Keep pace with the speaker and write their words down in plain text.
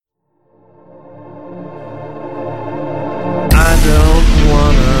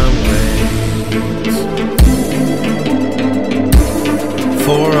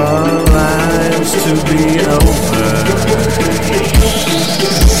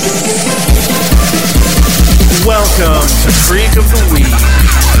Creek of the Week.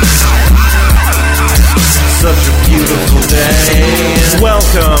 Such a beautiful day.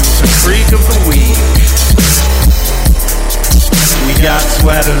 Welcome to Creek of the Week. We got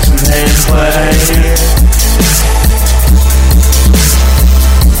sweaters and hand play.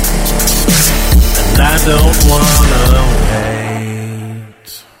 And I don't wanna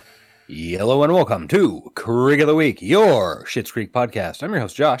wait. Hello and welcome to Creek of the Week, your Schitt's Creek podcast. I'm your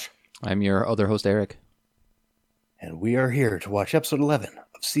host, Josh. I'm your other host, Eric. And we are here to watch episode 11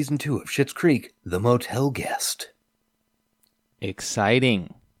 of season 2 of Schitt's Creek, The Motel Guest.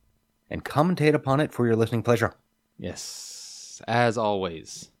 Exciting. And commentate upon it for your listening pleasure. Yes, as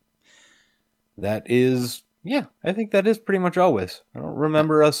always. That is, I think that is pretty much always. I don't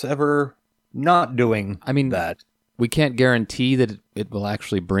remember us ever not doing that. We can't guarantee that it will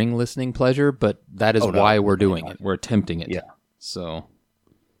actually bring listening pleasure, but that is why we're doing it. We're attempting it. Yeah. So,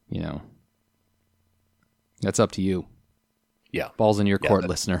 that's up to you. Yeah. Balls in your court,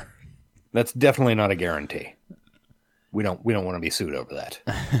 listener. That's definitely not a guarantee. We don't want to be sued over that.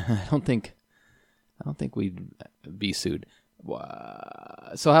 I don't think we'd be sued.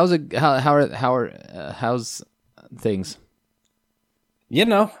 So how's it? How's things?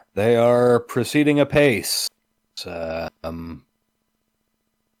 They are proceeding apace. No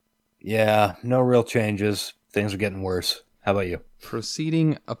real changes. Things are getting worse. How about you?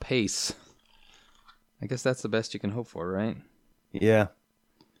 Proceeding apace. I guess that's the best you can hope for, right? Yeah.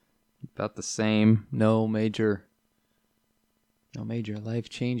 About the same. No major life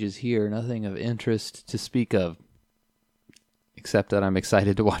changes here. Nothing of interest to speak of. Except that I'm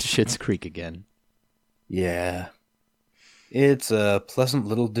excited to watch Schitt's Creek again. Yeah. It's a pleasant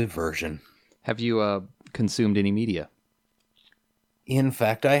little diversion. Have you consumed any media? In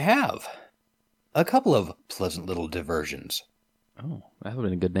fact, I have. A couple of pleasant little diversions. Oh, that would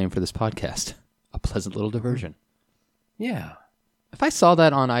have been a good name for this podcast. A pleasant little diversion. Yeah. If I saw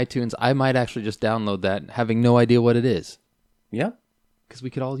that on iTunes, I might actually just download that, having no idea what it is. Yeah. Because we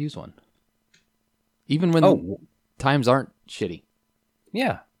could all use one. Even when times aren't shitty.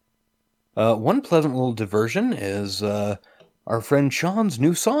 Yeah. One pleasant little diversion is our friend Sean's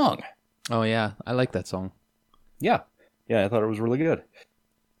new song. Oh, yeah. I like that song. Yeah. Yeah, I thought it was really good.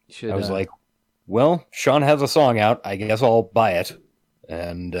 I was like, well, Sean has a song out. I guess I'll buy it.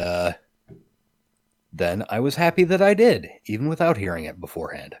 And then I was happy that I did, even without hearing it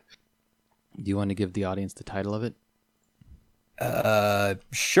beforehand. Do you want to give the audience the title of it?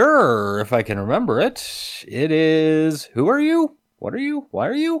 Sure, if I can remember it. It is, Who Are You? What Are You? Why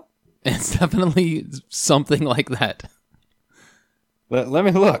Are You? It's definitely something like that. Let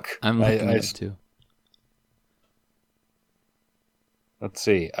me look. I'm looking at it too. Let's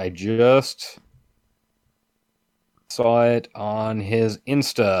see. I just saw it on his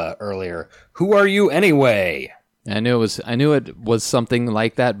Insta earlier. Who are you anyway? I knew it was something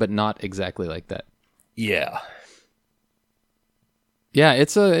like that, but not exactly like that. Yeah. Yeah,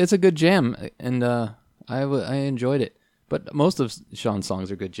 it's a good jam, and I enjoyed it. But most of Sean's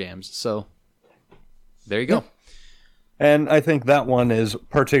songs are good jams, so there you go. Yeah. And I think that one is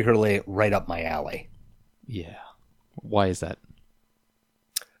particularly right up my alley. Yeah. Why is that?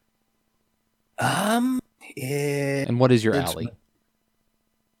 And what is your alley?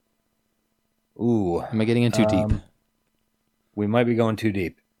 Ooh. Am I getting in too deep? We might be going too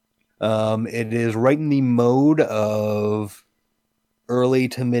deep. It is right in the mode of early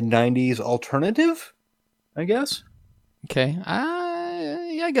to mid-90s alternative, I guess. Okay.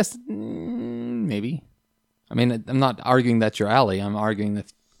 Yeah, I guess maybe. I mean, I'm not arguing that's your alley. I'm arguing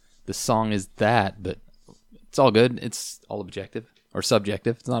that the song is that, but it's all good. It's all objective or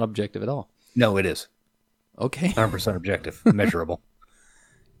subjective. It's not objective at all. No, it is. Okay. 100% objective. Measurable.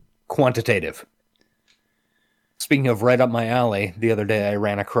 Quantitative. Speaking of right up my alley, the other day I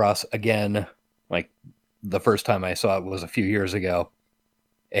ran across again, like the first time I saw it was a few years ago,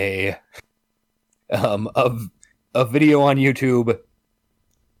 a video on YouTube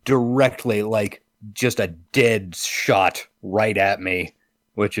directly, like just a dead shot right at me,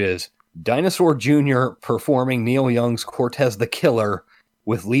 which is Dinosaur Jr. performing Neil Young's Cortez the Killer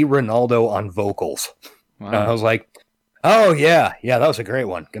with Lee Ronaldo on vocals. Wow. And I was like, oh, yeah, that was a great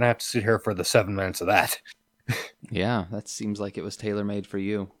one. Gonna have to sit here for the 7 minutes of that. Yeah, that seems like it was tailor-made for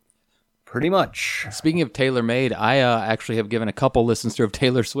you. Pretty much. Speaking of tailor-made, I actually have given a couple listens to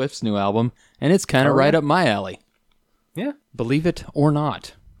Taylor Swift's new album, and it's kind of right up my alley. Yeah. Believe it or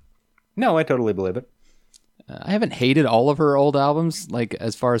not. No, I totally believe it. I haven't hated all of her old albums. Like,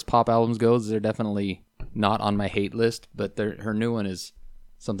 as far as pop albums goes, they're definitely not on my hate list, but her new one is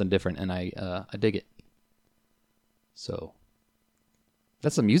something different, and I dig it. So,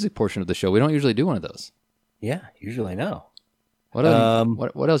 that's the music portion of the show. We don't usually do one of those. Yeah, usually no.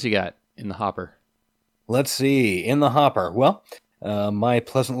 What else you got in the hopper? Let's see. In the hopper. Well, my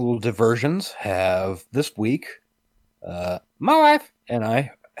pleasant little diversions have this week, my wife and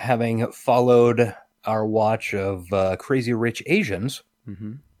I, having followed our watch of Crazy Rich Asians,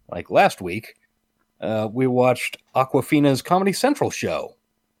 Mm-hmm. like last week, we watched Aquafina's Comedy Central show.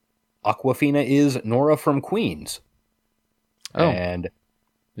 Aquafina is Nora from Queens. Oh, And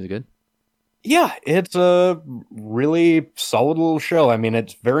is it good? yeah, it's a really solid little show. I mean,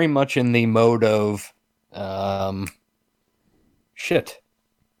 it's very much in the mode of, shit.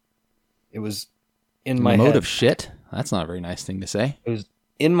 It was in my Mode head. of shit? That's not a very nice thing to say. It was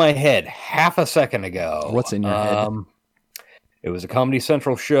in my head half a second ago. What's in your head? It was a Comedy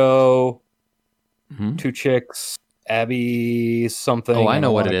Central show. Mhm. Two chicks, Abby something. Oh, I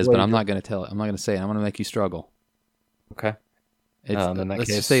know what Alana it is, but I'm Glazer. not going to tell it. I'm not going to say it. I'm going to make you struggle. Okay. It's, In that let's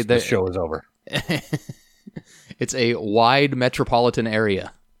case, just say the that show is over. it's a wide metropolitan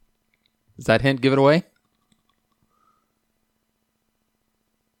area. Does that hint give it away?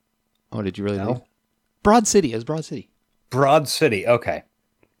 Oh, did you really No. leave? Broad City. It was Broad City. Broad City. Okay.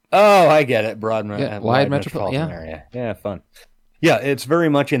 Oh, I get it. Yeah, wide metropolitan, yeah. area. Yeah, fun. Yeah, it's very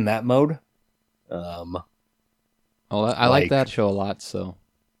much in that mode. Oh, I like that show a lot. So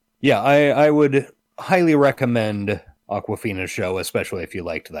Yeah, I would highly recommend Aquafina's show, especially if you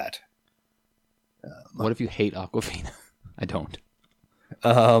liked that. what if you hate Aquafina? I don't.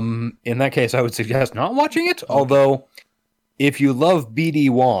 In that case, I would suggest not watching it. Although, if you love BD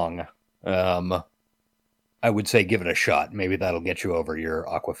Wong, I would say give it a shot. Maybe that'll get you over your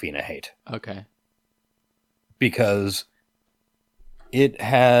Aquafina hate. Okay. Because it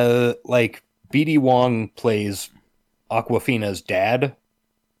has, like, BD Wong plays Aquafina's dad,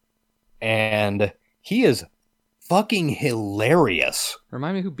 and he is fucking hilarious.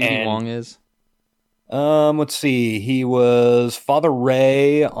 Remind me who BD And- Wong is. Let's see. He was Father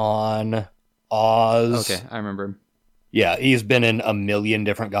Ray on Oz. Okay, I remember him. Yeah, he's been in a million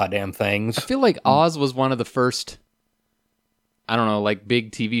different goddamn things. I feel like Oz was one of the first, I don't know, like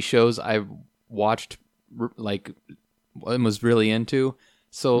big TV shows I watched, like, and was really into.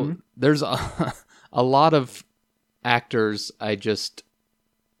 So there's a lot of actors I just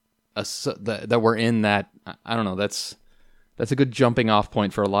that were in that. I don't know. That's a good jumping off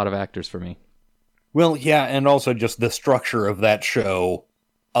point for a lot of actors for me. Well, yeah, and also just the structure of that show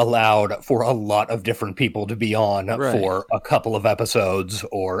allowed for a lot of different people to be on Right. for a couple of episodes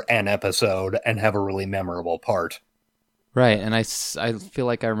or an episode and have a really memorable part. Right, and I feel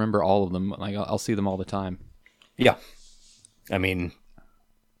like I remember all of them. Like I'll see them all the time. Yeah. I mean,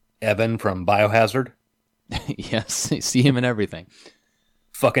 Evan from Biohazard, Yes, see him in everything.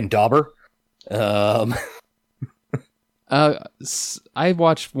 fucking Dauber. I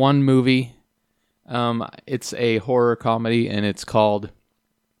watched one movie. It's a horror comedy, and it's called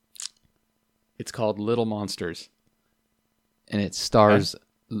Little Monsters, and it stars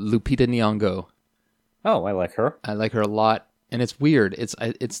Lupita Nyong'o. Oh, I like her. I like her a lot, and it's weird. It's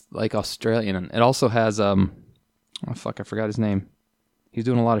like Australian. It also has oh fuck, I forgot his name. He's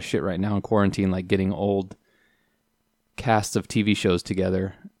doing a lot of shit right now in quarantine, like getting old casts of TV shows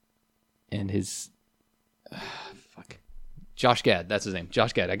together, and his fuck, Josh Gad, that's his name.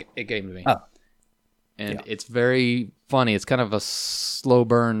 Josh Gad, it gave him to me. Oh. And Yeah. it's very funny. It's kind of a slow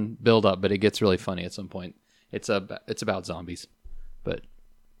burn build up, but it gets really funny at some point. It's about zombies, but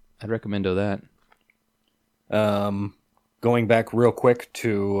I'd recommend that. Going back real quick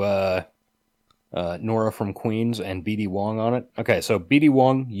to Nora from Queens and BD Wong on it. Okay, so BD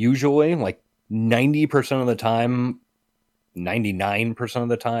Wong usually, like 90% of the time, 99% of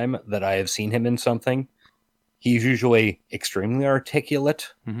the time that I have seen him in something, he's usually extremely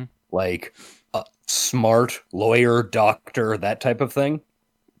articulate, Mhm. like a smart lawyer, doctor, that type of thing.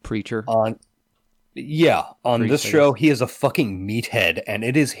 Preacher. On Priest, this I show, guess. he is a fucking meathead, and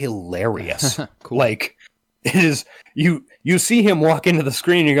it is hilarious. Cool. Like, it is, you see him walk into the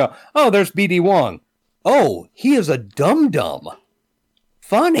screen and you go, oh, there's BD Wong. Oh, he is a dum-dum.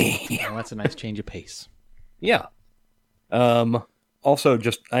 Funny. Well, that's a nice change of pace. Yeah. Also,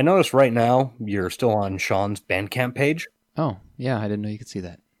 just, I noticed right now you're still on Sean's Bandcamp page. Oh, yeah, I didn't know you could see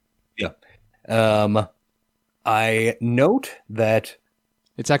that. I note that,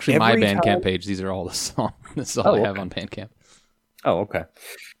 It's actually my Every Bandcamp time- page. These are all the songs. This is all Oh, I have okay. on Bandcamp. oh, okay.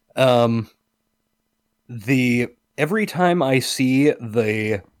 Every time I see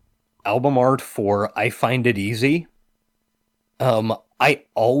the album art for I Find It Easy, I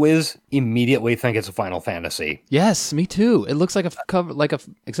always immediately think it's a Final Fantasy. Yes, me too. It looks like a cover,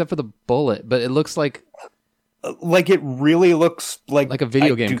 except for the bullet, but it looks like Like, it really looks like a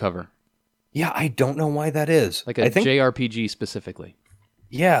video I game do- cover. Yeah, I don't know why that is. Like a JRPG specifically.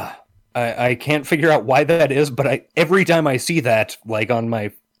 Yeah, I can't figure out why that is, but every time I see that, like on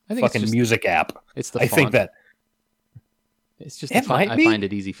my fucking music app, it's the I font. think that it's just it might be? I find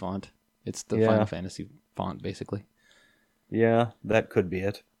it easy font. It's the Final Fantasy font, basically. Yeah, that could be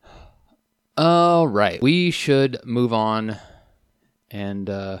it. All right, we should move on and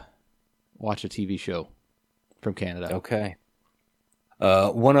watch a TV show from Canada. Okay.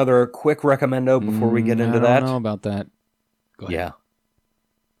 One other quick recommendo before we get into that. I don't know about that. Go ahead.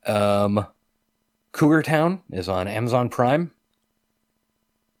 Yeah. Cougar Town is on Amazon Prime,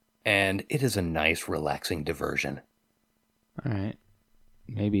 and it is a nice, relaxing diversion. All right.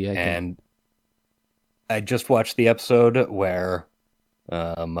 Maybe I can. And I just watched the episode where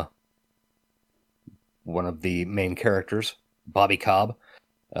one of the main characters, Bobby Cobb,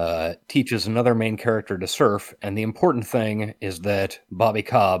 teaches another main character to surf, and the important thing is that Bobby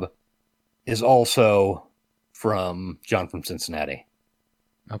Cobb is also from John from Cincinnati.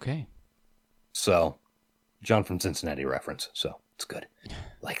 Okay. So, John from Cincinnati reference, so it's good.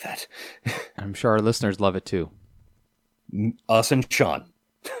 Like that. I'm sure our listeners love it too. Us and Sean.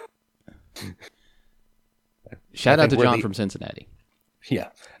 Shout out to John from Cincinnati. Yeah,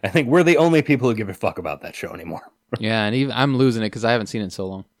 I think we're the only people who give a fuck about that show anymore. Yeah, and even I'm losing it because I haven't seen it in so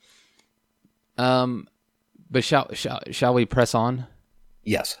long. But shall we press on?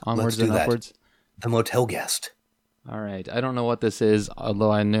 Yes, Onwards let's do and that. upwards. The Motel Guest. All right. I don't know what this is,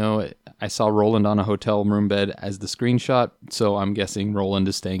 although I know I saw Roland on a hotel room bed as the screenshot, so I'm guessing Roland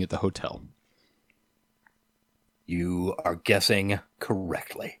is staying at the hotel. You are guessing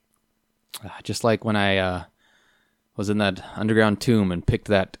correctly. Just like when I was in that underground tomb and picked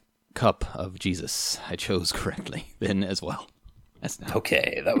that cup of Jesus, I chose correctly then as well. That's not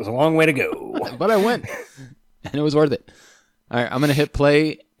Okay, that was a long way to go. But I went, and it was worth it. All right, I'm going to hit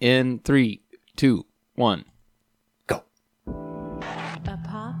play in 3, 2, 1. Go. A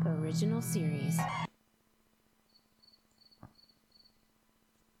pop original series.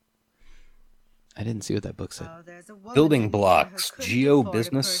 I didn't see what that book said. Building blocks, geo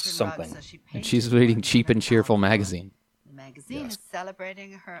business something. And she's reading Cheap and Cheerful magazine. The magazine is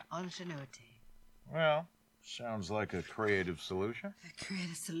celebrating her ingenuity. Well, sounds like a creative solution. A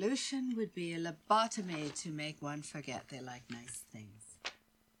creative solution would be a lobotomy to make one forget they like nice things.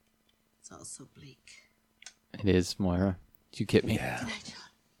 It's all so bleak. It is, Moira. Did you get me? Yeah. Good night,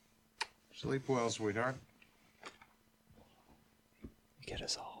 John. Sleep well, sweetheart. You get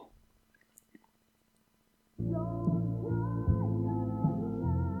us all.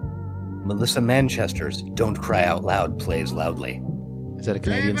 Melissa Manchester's Don't Cry Out Loud plays loudly. Is that a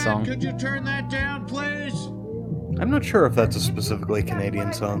Canadian song? Could you turn that down, please? I'm not sure if that's a specifically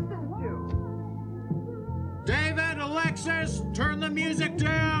Canadian song. David, Alexis, turn the music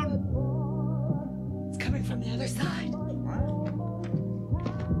down. It's coming from the other side.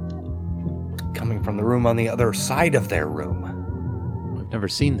 Coming from the room on the other side of their room. I've never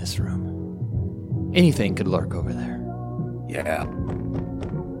seen this room. Anything could lurk over there. Yeah.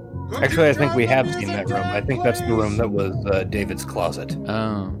 Actually, I think we have seen that room. I think that's the room that was David's closet.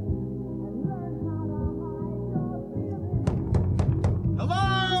 Oh.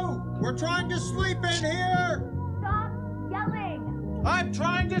 Hello? We're trying to sleep in here. Stop yelling! I'm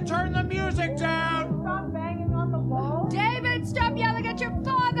trying to turn the music down. Stop banging on the wall! David, stop yelling at your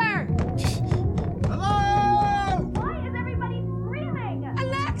father! Hello? Why is everybody screaming?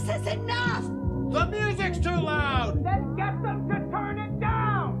 Alexis, enough! The music's too loud. Then get them to turn it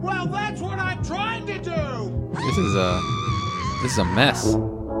down! Well, that's what I'm trying to do. This is a mess.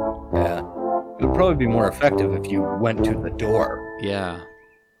 Yeah. It would probably be more effective if you went to the door. Yeah.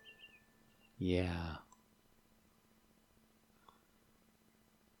 Yeah.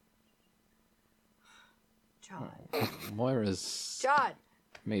 John. Moira's John!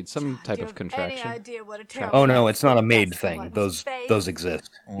 made some type Do you of have contraction. Any idea what a terrible Oh no, it's not a made that's thing. someone's face? Those exist.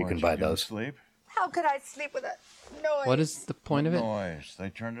 You can buy those. Sleep? How could I sleep with a noise? What is the point of it? Noise. They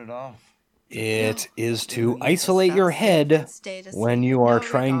turned it off. It is to isolate your head when you are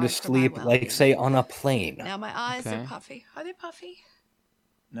trying to sleep, like, say, on a plane. Now my eyes Okay. are puffy. Are they puffy?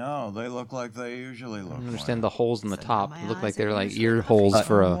 No, they look like they usually look. I don't understand the holes in the So top. now They my look eyes like they're are like usually ear puffy. holes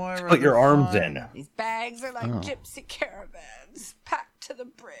for a. Put your arms in. These bags are like Oh. gypsy caravans, packed to the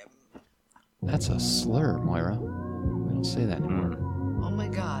brim. That's a slur, Moira. We don't say that anymore. Oh my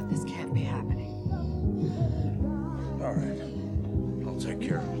God, this can't be happening. All right. I'll take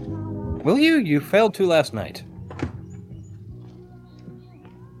care of it. Will you? You failed to last night.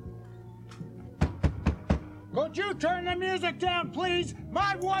 Could you turn the music down, please?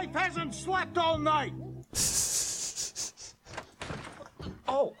 My wife hasn't slept all night.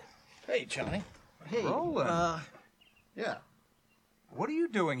 Oh, Hey, Johnny. Hey, Roland. Yeah. What are you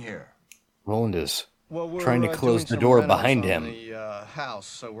doing here? Roland is Well, we're trying to close doing the some door rentals behind on him, the house,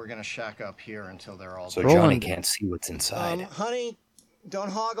 so we're gonna shack up here until they're all so done. Johnny Roland- can't see what's inside. Honey, don't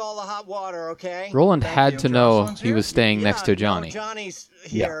hog all the hot water, okay? Roland Thank had you. to know Jocelyn's he here? was staying next to Johnny. No, Johnny's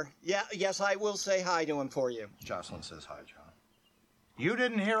here. Yeah, yes, I will say hi to him for you. Jocelyn says hi, John. You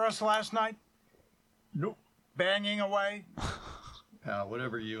didn't hear us last night? Nope. Banging away? Pal,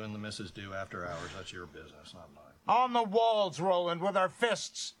 whatever you and the missus do after hours, that's your business, not mine. On the walls, Roland, with our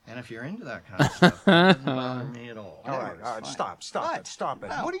fists. And if you're into that kind of stuff, it doesn't bother me at all. All right, Fine. stop What? it, stop it.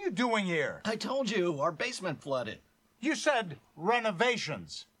 No. What are you doing here? I told you, our basement flooded. You said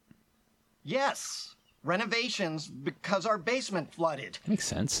renovations. Yes, renovations because our basement flooded. Makes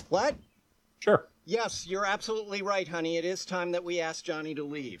sense. What? Sure. Yes, you're absolutely right, honey. It is time that we ask Johnny to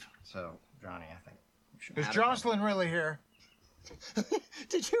leave. So, Johnny, I think we should Is have Jocelyn really here?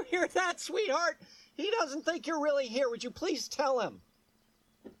 Did you hear that, sweetheart? He doesn't think you're really here. Would you please tell him?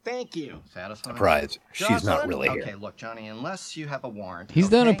 Thank you. Satisfied? Surprise. She's not Jocelyn? really Okay, here. look, Johnny, unless you have a warrant. He's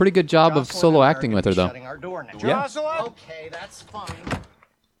done a okay? pretty good job of Jocelyn solo and I are acting gonna with her, be though. Shutting our door now. Yeah. Jocelyn? Okay, that's fine.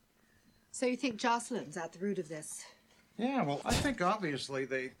 So you think Jocelyn's at the root of this? Yeah, well, I think obviously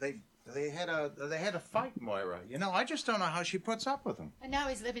they had a fight, Moira. You know, I just don't know how she puts up with him. And now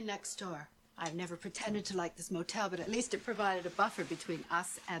he's living next door. I've never pretended to like this motel, but at least it provided a buffer between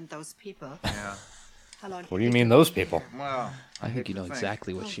us and those people. Yeah. How long What do you mean, those people? Well, I think you know think.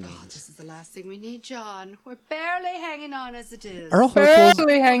 exactly what Oh, she God, means. this is the last thing we need, John. We're barely hanging on as it is. Earl Hercules,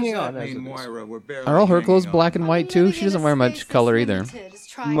 hanging I mean, Moira, we're barely Earl Hercules, hanging on. black and white too. She doesn't wear much color either.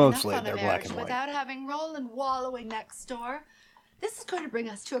 Mostly they're black and white. Without having Roland wallowing next door. This is going to bring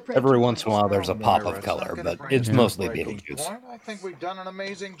us to a break. Every once in a while, there's a pop Moira, of it's color, not gonna but bring it's us to a mostly breaking Beetlejuice. point. I think we've done an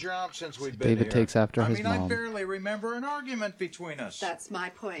amazing job since we've been David here. takes after his I mom. barely remember an argument between us. That's my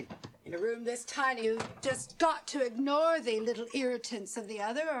point. In a room this tiny, you've just got to ignore the little irritants of the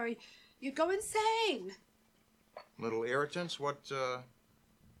other, or you'd go insane. Little irritants? What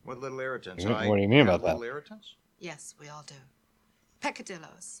little irritants? What do you mean have about that? Little irritants? Yes, we all do.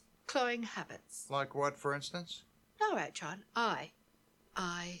 Peccadillos, cloying habits. Like what, for instance? All right, John.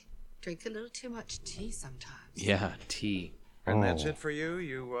 I drink a little too much tea sometimes. Yeah, tea. And that's Oh. it for you?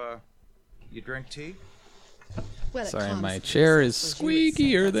 You drink tea? Well, it Sorry, comes my with chair it, is I suppose you would say.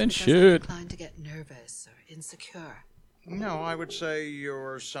 squeakier That's than because I'm shit. inclined to get nervous or insecure. No, I would say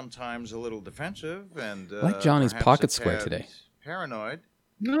you're sometimes a little defensive and Like Johnny's perhaps pocket a square tad today. Paranoid.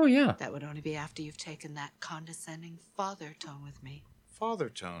 Oh, yeah. That would only be after you've taken that condescending father tone with me. Father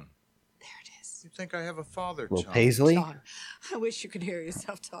tone. There it is. You think I have a father Well, tone? Paisley? John, I wish you could hear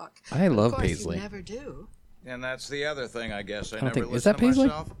yourself talk. I love Of course, Paisley. You never do. And that's the other thing, I guess. I don't never think- listen is that to Paisley?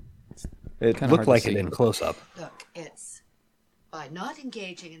 myself. It Kinda hard looked to like see. it in close-up. Look, it's by not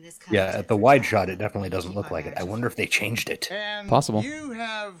engaging in this kind Yeah, of at the wide shot, it definitely doesn't look like it. I wonder if they changed it. And Possible. you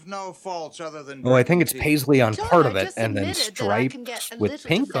have no faults other than Oh, I think it's drinking tea. Paisley on John, part I of it, just and then admitted that I can get stripes a with little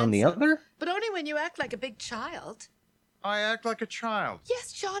pink on the defensive. other? But only when you act like a big child. I act like a child.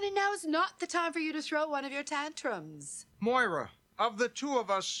 Yes, John, and now is not the time for you to throw one of your tantrums. Moira, of the two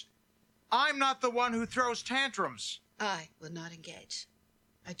of us, I'm not the one who throws tantrums. I will not engage.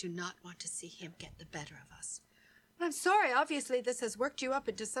 I do not want to see him get the better of us. I'm sorry, obviously this has worked you up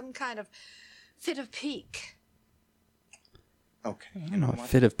into some kind of fit of pique. Okay, I don't know what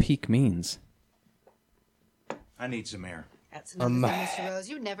fit of pique means. I need some air. That's another thing, Mr. Rose.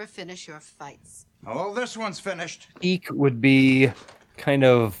 You never finish your fights. Oh, this one's finished. Eek would be kind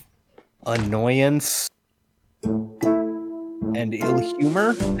of annoyance and ill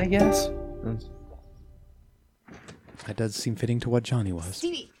humor, I guess. That does seem fitting to what Johnny was.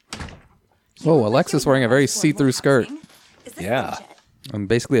 Stevie. Whoa, Alexa's wearing a very see-through skirt. Is this Yeah. legit? And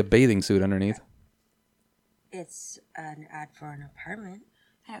basically a bathing suit underneath. It's an ad for an apartment.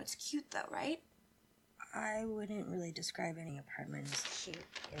 I know it's cute though, right? I wouldn't really describe any apartment as cute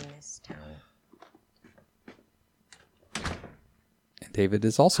in this town. And David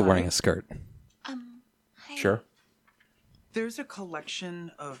is also wearing a skirt. Hi. Sure. There's a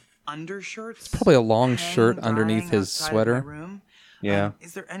collection of undershirts. Probably a long hanging, shirt underneath drying his outside of sweater. my room. Yeah.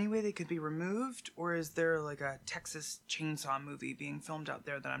 Is there any way they could be removed, or is there like a Texas Chainsaw movie being filmed out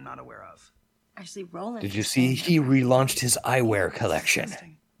there that I'm not aware of? Actually, Roland. Did you see he relaunched his eyewear collection?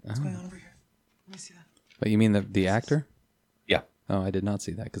 Interesting. What's going on over here? Let me see that. But you mean the actor? Yeah. Oh, I did not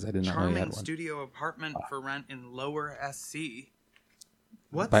see that because I did not know he had Charming one. studio apartment for rent in Lower SC.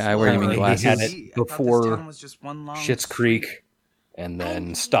 What? By eyewear, you mean He glasses? had I it thought this before town was just one long Schitt's Creek, and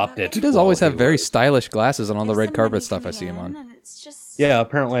then stopped it. He does always while have very was- stylish glasses on all the There's red some carpet money stuff I coming see him in, on. And it's just Yeah,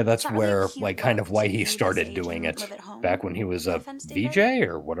 apparently that's It's not really where, cute, like, kind though, of why to he be this started age doing and it live at home. back when he was No a offense, David. VJ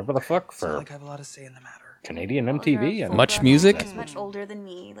or whatever the fuck It's not for like I have a lot of say in the matter. Canadian Well, you're MTV. a And Much full-grown music? man who's much older than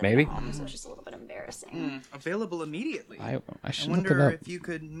me, living Maybe. at home, so it's just a little bit embarrassing. Available immediately. I I should look it wonder up. if you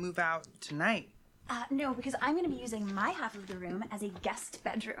could move out tonight. No, because I'm going to be using my half of the room as a guest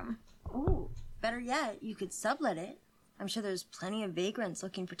bedroom. Ooh, better yet, you could sublet it. I'm sure there's plenty of vagrants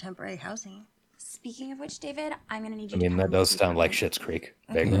looking for temporary housing. Speaking of which, David, I'm going to need you I mean, to that come does with me sound for like lunch. Schitt's Creek.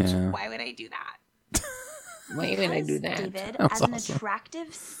 Vagrants. Yeah. Why would I do that? Why would I do Because, that? David, That's as an awesome.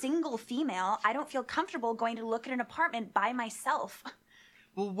 attractive single female, I don't feel comfortable going to look at an apartment by myself.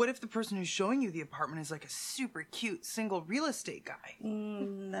 Well, what if the person who's showing you the apartment is like a super cute single real estate guy?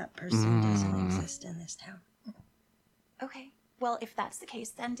 That person doesn't exist in this town. Okay. Well, if that's the case,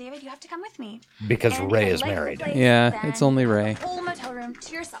 then David, you have to come with me. Because And Ray if I is like the married. place, Yeah, then it's only you have Ray. the whole motel room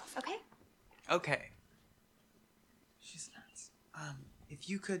to yourself, okay? Okay. She's nuts. If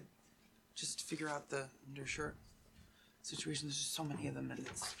you could just figure out the undershirt situation, there's just so many of them, and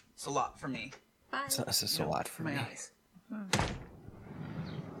it's a lot for me. Bye. This is a lot for My me. eyes.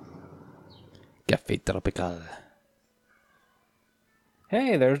 Café Tropical.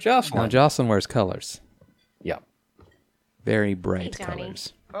 Hey, there's Now, Jocelyn. Jocelyn wears colors. Yeah. Very bright Hey, Johnny.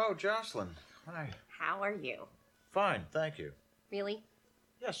 colors. Oh, Jocelyn. Hi. How are you? Fine, thank you. Really?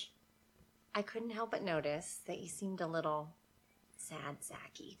 Yes. I couldn't help but notice that you seemed a little sad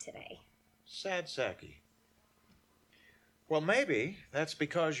sacky today. Sad Saki. Well, maybe that's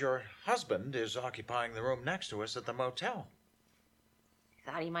because your husband is occupying the room next to us at the motel.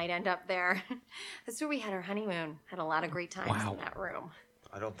 Thought he might end up there. That's where we had our honeymoon. Had a lot of great times Wow. in that room.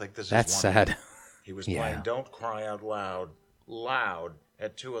 I don't think this That's is one of them. sad. He was Yeah. playing Don't Cry Out Loud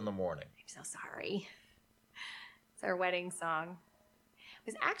at 2 in the morning. I'm so sorry. It's our wedding song. It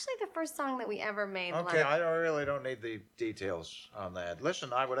was actually the first song that we ever made. Okay, I really don't need the details on that.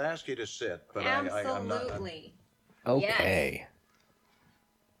 Listen, I would ask you to sit, but I'm not. Absolutely. Okay.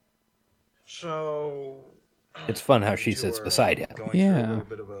 So. It's fun how she sits beside him. Going through a Yeah. little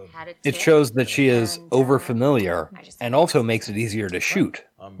bit of a. Had a It tip, shows that she is and, over familiar I just and also makes it easier to shoot.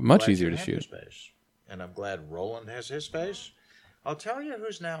 I'm Much glad easier you to have your shoot. Space. And I'm glad Roland has his space. I'll tell you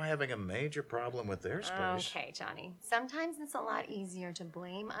who's now having a major problem with their space. Okay, Johnny. Sometimes it's a lot easier to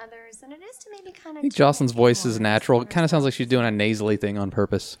blame others than it is to maybe kind of. I think Jocelyn's voice is natural. It kind of sounds like she's doing a nasally thing on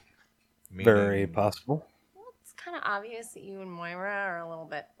purpose. Very possible. It's kind of obvious that you and Moira are a little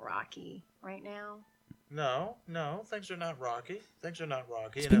bit rocky right now. No, things are not rocky. Things are not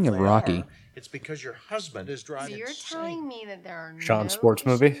rocky. And Speaking if of they rocky. are, it's because your husband is So driving. you're telling me that there are Sean no sports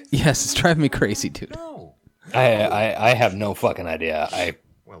movie? Yes, it's driving me crazy, dude. No. I have no fucking idea.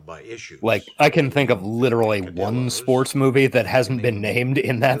 Well, by issues. Like, I can think of literally one sports movie that hasn't been named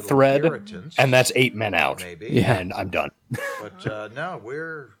in that thread, and that's 8 Men Out. Maybe. Yeah. And I'm done. But no,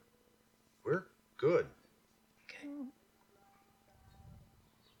 we're good.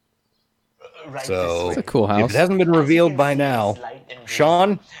 So, It's a cool if house. it hasn't been revealed by now,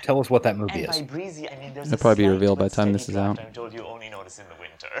 Sean, tell us what that movie is. It'll probably be revealed by the time this is out. I told you only notice in the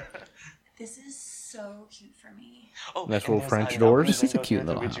winter. This is so cute for me. Oh, Nice and little there's French a doors. lovely This is a window cute there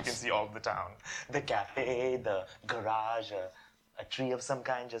little through which you house. can see all the town. The cafe, the garage, a tree of some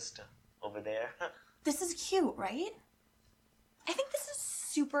kind just over there. This is cute, right? I think this is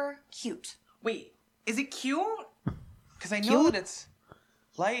super cute. Wait, is it cute? Because I know that it's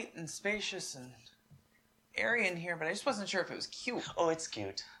light and spacious and airy in here, but I just wasn't sure if it was cute. Oh, it's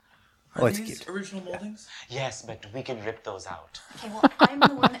cute. Are it's these cute. original moldings? Yes, but we can rip those out. Okay, well, I'm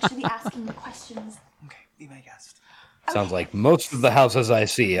the one that should be asking the questions. Okay, be my guest. Sounds like most of the houses I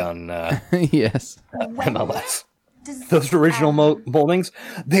see on Yes. MLS. Does, Those original moldings,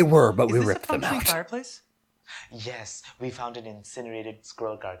 they were, but we Is this a ripped them functioning out. fireplace? Yes, we found an incinerated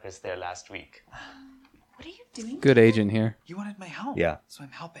squirrel carcass there last week. What are you doing? Good agent here. You wanted my help. Yeah. So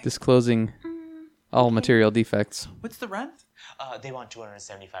I'm helping. Disclosing all material defects. What's the rent? They want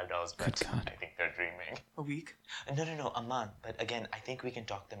 $275, but Good God. I think they're dreaming. A week? No, a month. But again, I think we can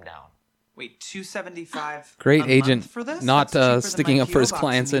talk them down. Wait, $275. Great a agent, month for this? not That's cheaper than sticking my up for his PO box in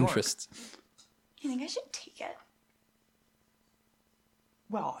client's New York. interests. You think I should take it?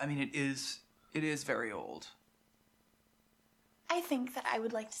 Well, I mean, it is very old. I think that I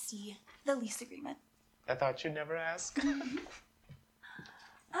would like to see the lease agreement. I thought you'd never ask. You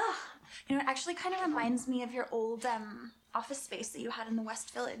know, it actually kind of reminds me of your old office space that you had in the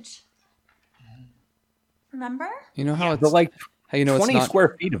West Village. Remember? You know how it's But like how you know 20 it's not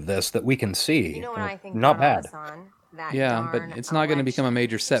square feet of this that we can see. You know what I think? Not about bad. us on? That yeah, but darn it's not going to become a election.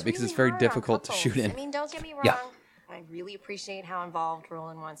 major set It's because it's really very hard on difficult to shoot couples. in. I mean, don't get me wrong. Yeah. I really appreciate how involved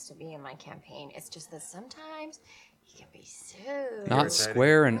Roland wants to be in my campaign. It's just that sometimes He can be so Not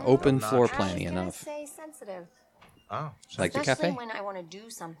square and open floor I planning was gonna enough. say sensitive. Oh, Like the Especially cafe? when I want to do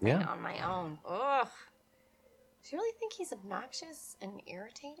something Yeah. on my own. Ugh. Do you really think he's obnoxious and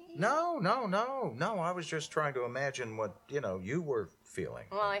irritating? No. I was just trying to imagine what, you were feeling.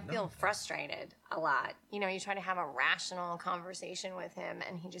 Well, I feel frustrated a lot. You try to have a rational conversation with him,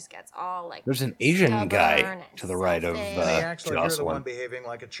 and he just gets all like. There's an Asian stubborn guy and to the right of selfish. And he acts like you're the one Jocelyn. behaving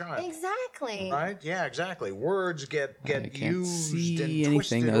like a child. Exactly. Right? Yeah, exactly. Words get I can't used see and anything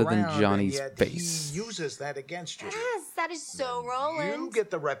twisted other than around, Johnny's and yet face. He uses that against you. Yes, that is so Roland. You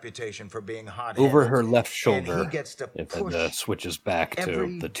get the reputation for being hot. Over her left And he shoulder, gets to if push it switches back to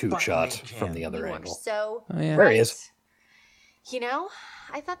every the two button shot he from can. the other You are angle. so Oh, yeah. There he is.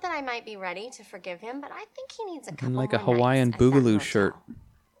 I thought that I might be ready to forgive him, but I think he needs a couple And like a more Hawaiian nights at that Boogaloo hotel. shirt.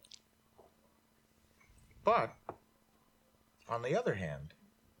 But, on the other hand,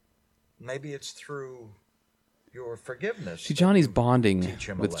 maybe it's through your forgiveness. See, that Johnny's you bonding teach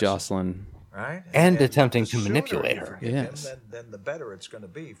him a with lesson, Jocelyn. right? And attempting the to sooner manipulate you her. forgive him, Yes. then the better it's going to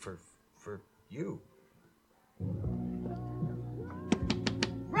be for you.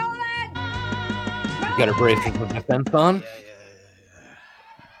 You got her braces with defense on?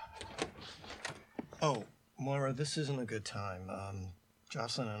 Oh, Moira, this isn't a good time.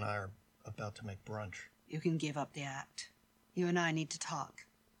 Jocelyn and I are about to make brunch. You can give up the act. You and I need to talk.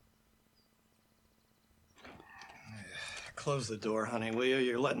 Close the door, honey, will you?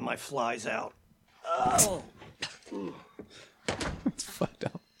 You're letting my flies out. Oh. It's fucked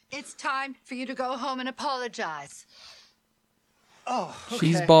up. It's time for you to go home and apologize. Oh, okay.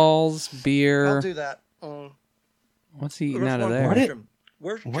 Cheese balls, beer. I'll do that. What's he eating There's out of one there? question.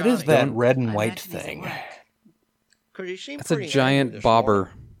 Where's What is Johnny? that red and white thing? 'Cause you seem That's a pretty angry giant this bobber,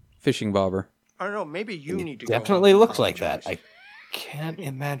 morning. fishing bobber. I don't know, maybe you need to go Definitely home and looks like that. apologize. I can't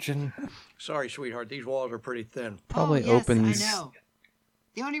imagine. Sorry, sweetheart, these walls are pretty thin. Probably yes, opens. I know.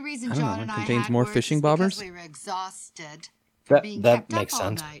 The only reason I don't John know, and I contains had more words fishing is because bobbers? we were exhausted from being That kept makes up all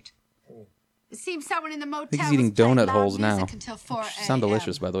sense. night. It seems someone in the motel I think he's was eating playing donut loud holes now. music until 4 Sound a.m.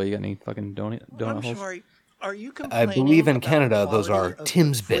 delicious, by the way. You got any fucking donut I'm holes? sorry. Are you I complaining believe in about Canada the those are quality of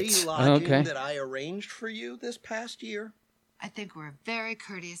Tim's the free bits. lodging Okay. that I arranged for you this past year? I think we're very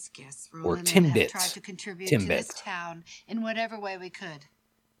courteous guests, Or Roland, and have Timbits. tried to contribute Timbits. to this town in whatever way we could.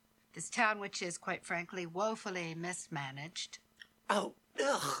 This town, which is, quite frankly, woefully mismanaged. Oh,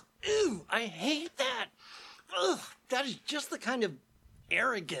 ugh, ew, I hate that. Ugh, that is just the kind of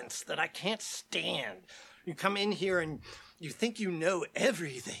arrogance that I can't stand. You come in here and you think you know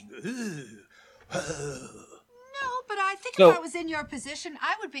everything. Ooh. No, but I think So- if I was in your position,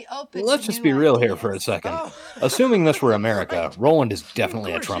 I would be open Let's to just new be real here ideas. for a second. Assuming this were America, Roland is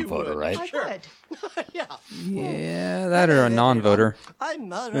definitely a Trump voter, right? I would. Yeah, that or a non-voter. I'm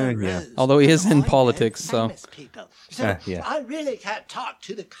Mother Yeah. Rose. Although he is in politics, so Famous people. So yeah. I really can't talk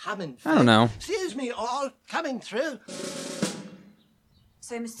to the common I don't know. Excuse me, all coming through.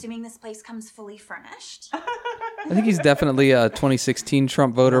 So I'm assuming this place comes fully furnished. I think he's definitely a 2016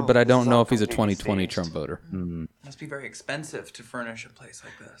 Trump voter, but I don't know if he's a 2020 Trump voter. Must be very expensive to furnish a place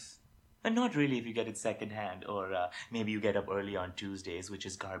like this. And not really if you get it secondhand, or maybe you get up early on Tuesdays, which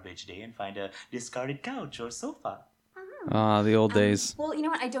is garbage day, and find a discarded couch or sofa. Ah, the old days. Well, you know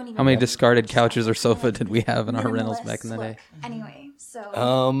what? I don't even. How many know. discarded couches or sofa did we have in our rentals back in the day? Anyway,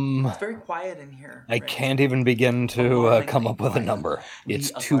 so. It's very quiet in here. I can't even begin to come up with a number.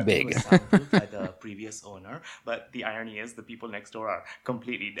 It's The too apartment big. was soundproofed by the previous owner, but the irony is the people next door are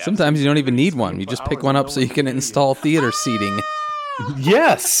completely deaf. Sometimes you don't even need one. You just pick one up so you can install theater seating.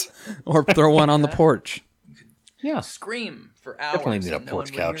 Yes. Or throw one on the porch. Yeah. Scream for hours. Definitely need a and no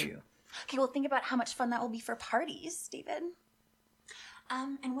porch one would hear couch. you. Okay, well, think about how much fun that will be for parties, David.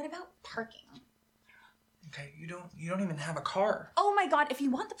 And what about parking? Okay, you don't even have a car. Oh my God! If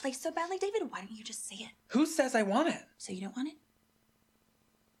you want the place so badly, David, why don't you just say it? Who says I want it? So you don't want it?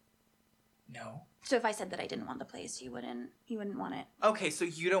 No. So if I said that I didn't want the place, you wouldn't want it. Okay, so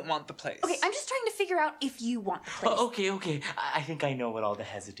you don't want the place. Okay, I'm just trying to figure out if you want the place. Oh, okay. I think I know what all the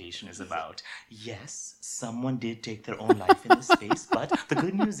hesitation is about. Yes, someone did take their own life in this space, but the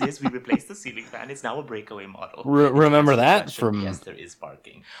good news is we replaced the ceiling fan. It's now a breakaway model. Remember To answer the that question, from yes, there is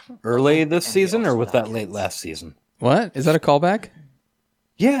parking. early this season, or was that late last season? What? Is that a callback?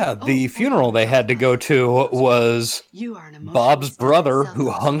 Yeah, the funeral they had to go to was Bob's brother who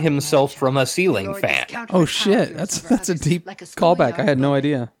hung himself from a ceiling fan. Oh shit, that's a deep callback. I had no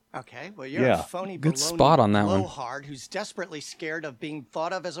idea. Okay, well you're Yeah. a phony Good baloney spot on that one. blowhard who's desperately scared of being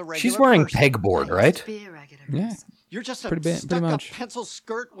thought of as a regular She's wearing person. pegboard, right? Yeah. You're just a Pretty stuck-up much. pencil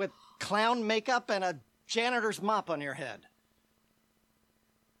skirt with clown makeup and a janitor's mop on your head.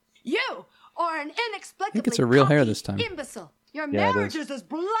 You! or an inexplicably I think it's her real hair cocky this time. imbecile. Your Yeah, it marriage is. is as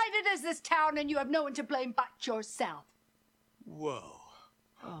blighted as this town, and you have no one to blame but yourself. Whoa.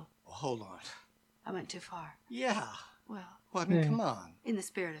 Oh, Hold on. I went too far. Yeah. Well, Well, I mean, come on. in the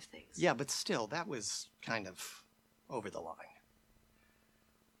spirit of things. Yeah, but still, that was kind of over the line.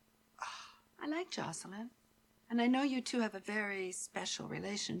 I like Jocelyn, and I know you two have a very special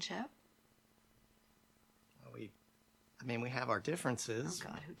relationship. We have our differences. Oh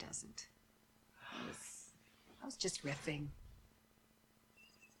God, who doesn't? I was just riffing.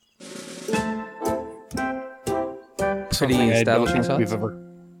 Pretty establishing shots.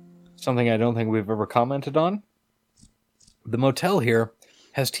 Something I don't think we've ever commented on. The motel here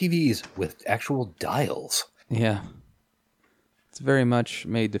has TVs with actual dials. Yeah. It's very much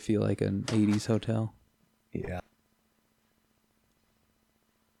made to feel like an 80s hotel. Yeah.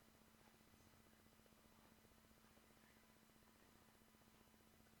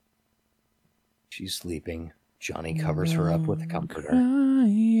 She's sleeping. Johnny covers her up with a comforter.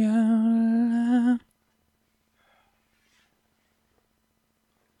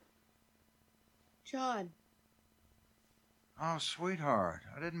 John. Oh, sweetheart,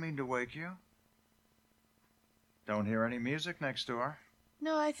 I didn't mean to wake you. Don't hear any music next door.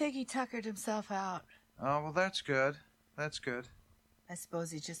 No, I think he tuckered himself out. Oh, well, that's good. That's good. I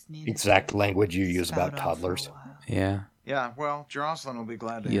suppose he just needed Exact language you use about spout off for a toddlers. Yeah. Yeah, well, Jocelyn will be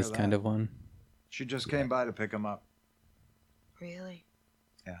glad to He hear is that. kind of one. She just came by to pick him up. Really?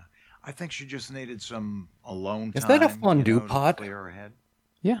 Yeah. I think she just needed some alone Is time. that a fondue to pot? clear her head.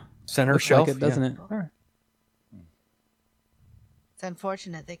 Yeah. Center Looks shelf? like it, doesn't Yeah. it? All right. It's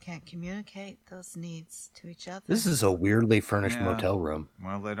unfortunate they can't communicate those needs to each other. This is a weirdly furnished Yeah. motel room.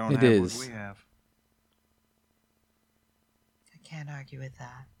 Well, they don't It have is. what we have. I can't argue with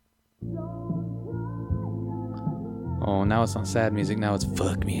that. Oh, now it's not sad music. Now it's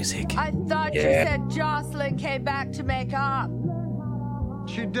fuck music. I thought you Yeah. said Jocelyn came back to make up.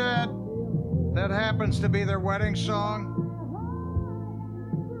 She did. That happens to be their wedding song.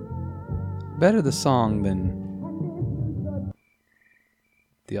 Better the song than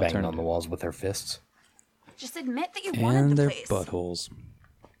the Banging alternative. on the walls with her fists. Just admit that you wanted And the their place. buttholes.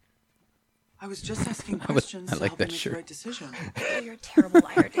 I was just asking I was- questions I to like help that you make shirt. the right decision. Oh, you're a terrible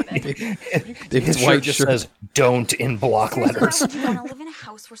liar, David. David's His shirt white just shirt. says "Don't" in block Seriously, why letters. would you want to live in a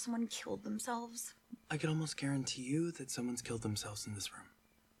house where someone killed themselves? I could almost guarantee you that someone's killed themselves in this room.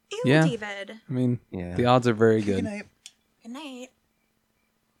 Ew, Yeah. David. I mean, Yeah. the odds are very Good good. night. Good night.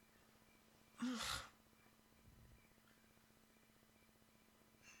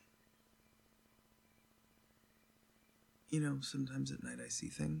 You know, sometimes at night I see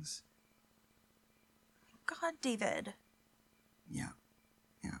things. God, David. Yeah.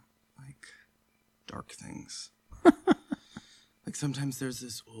 Like dark things. Like sometimes there's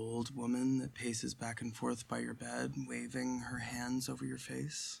this old woman that paces back and forth by your bed, waving her hands over your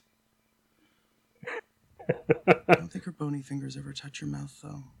face. I don't think her bony fingers ever touch your mouth,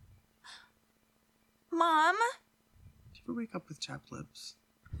 though. Mom? Do you ever wake up with chapped lips?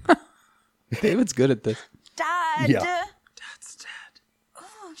 David's good at this. Dad? Yeah. Dad's dead.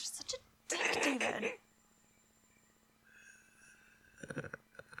 Oh, you're such a dick, David.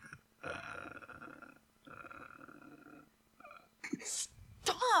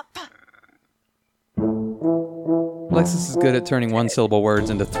 Stop! Alexis is good at turning one-syllable words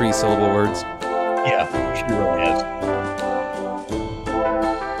into three-syllable words. Yeah, she really is.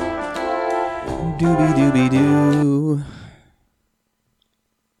 Doobie-doobie-doo.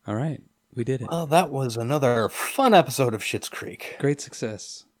 All right, we did it. Well, that was another fun episode of Schitt's Creek. Great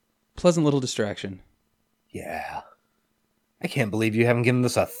success. Pleasant little distraction. Yeah. I can't believe you haven't given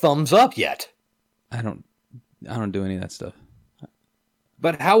this a thumbs up yet. I don't do any of that stuff.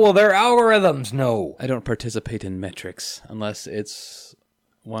 But how will their algorithms know? I don't participate in metrics unless it's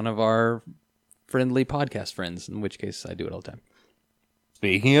one of our friendly podcast friends, in which case I do it all the time.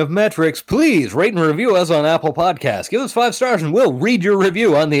 Speaking of metrics, please rate and review us on Apple Podcasts. Give us 5 stars and we'll read your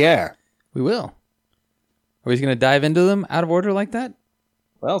review on the air. We will. Are we just going to dive into them out of order like that?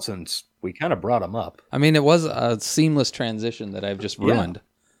 Well, since we kind of brought them up. I mean, it was a seamless transition that I've just ruined.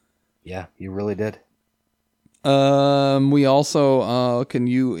 Yeah, you really did. We also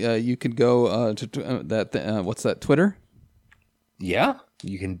you could go to what's that, Twitter? Yeah,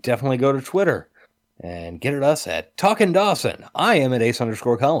 you can definitely go to Twitter and get at us at Talkin' Dawson. I am at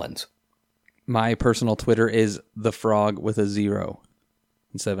Ace_Collins. My personal Twitter is the frog with a 0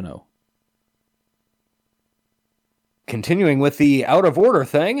 instead of an O. Continuing with the out of order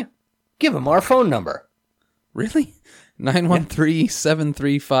thing, give him our phone number. Really?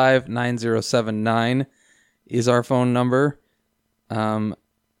 913-735-9079 is our phone number.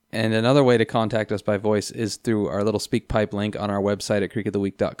 And another way to contact us by voice is through our little SpeakPipe link on our website at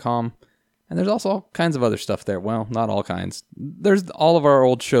creekoftheweek.com. And there's also all kinds of other stuff there. Well, not all kinds. There's all of our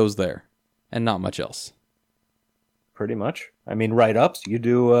old shows there, and not much else. Pretty much. I mean, write-ups. You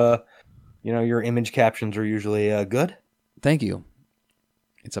do, your image captions are usually good. Thank you.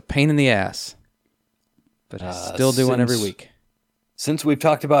 It's a pain in the ass, but I still do one every week. Since we've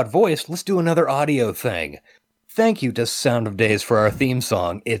talked about voice, let's do another audio thing. Thank you to Sound of Days for our theme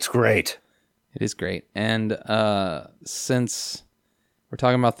song. It's great. It is great. And since we're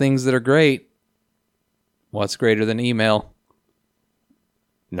talking about things that are great, what's greater than email?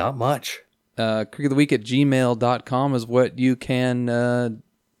 Not much. creekoftheweek@gmail.com is what you can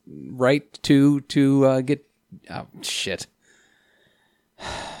write to get... Oh, shit.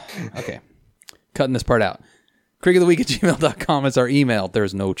 Okay. Cutting this part out. creekoftheweek@gmail.com is our email.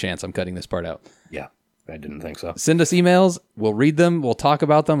 There's no chance I'm cutting this part out. Yeah, I didn't think so. Send us emails. We'll read them. We'll talk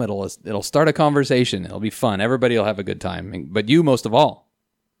about them. It'll start a conversation. It'll be fun. Everybody will have a good time. But you most of all.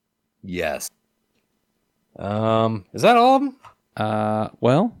 Yes. Is that all of them?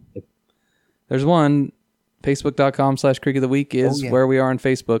 Well, there's one. Facebook.com/creekoftheweek is where we are on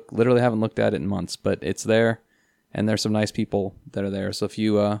Facebook. Literally haven't looked at it in months, but it's there. And there's some nice people that are there. So if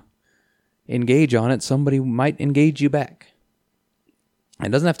you engage on it, somebody might engage you back. It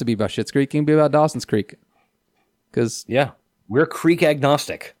doesn't have to be about Schitt's Creek. It can be about Dawson's Creek. Because we're creek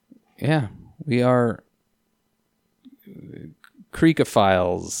agnostic. Yeah, we are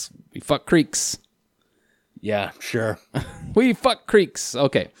creekophiles. We fuck creeks. Yeah, sure. We fuck creeks.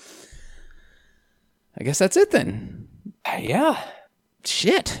 Okay. I guess that's it then. Yeah.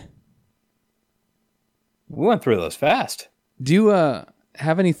 Shit. We went through those fast. Do you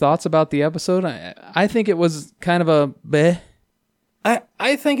have any thoughts about the episode? I think it was kind of a bleh.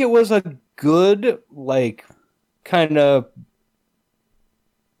 I think it was a good, kind of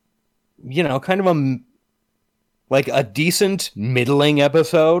a decent middling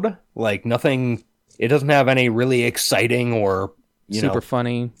episode. Nothing, it doesn't have any really exciting or, super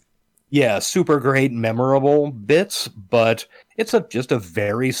funny. Yeah, super great, memorable bits, but it's just a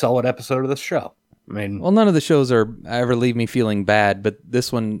very solid episode of this show. I mean, well, none of the shows ever leave me feeling bad, but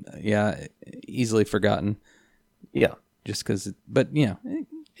this one, easily forgotten. Yeah. Just because,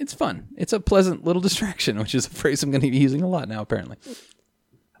 it's fun. It's a pleasant little distraction, which is a phrase I'm going to be using a lot now, apparently.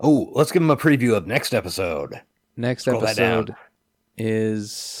 Oh, let's give them a preview of next episode. Next episode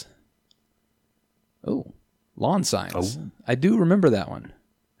is... lawn signs. Oh. I do remember that one,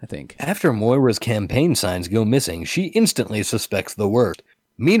 I think. After Moira's campaign signs go missing, she instantly suspects the worst.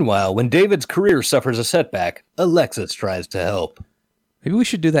 Meanwhile, when David's career suffers a setback, Alexis tries to help. Maybe we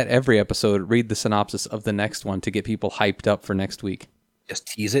should do that every episode, read the synopsis of the next one to get people hyped up for next week. Just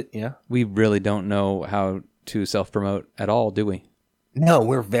tease it, yeah? We really don't know how to self-promote at all, do we? No,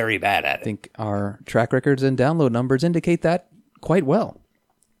 we're very bad at it. I think our track records and download numbers indicate that quite well.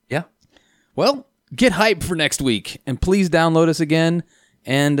 Yeah. Well, get hyped for next week, and please download us again.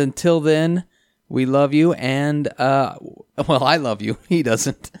 And until then, we love you, and, I love you. He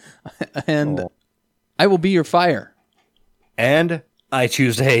doesn't. And I will be your fire. And I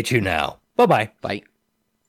choose to hate you now. Bye-bye. Bye.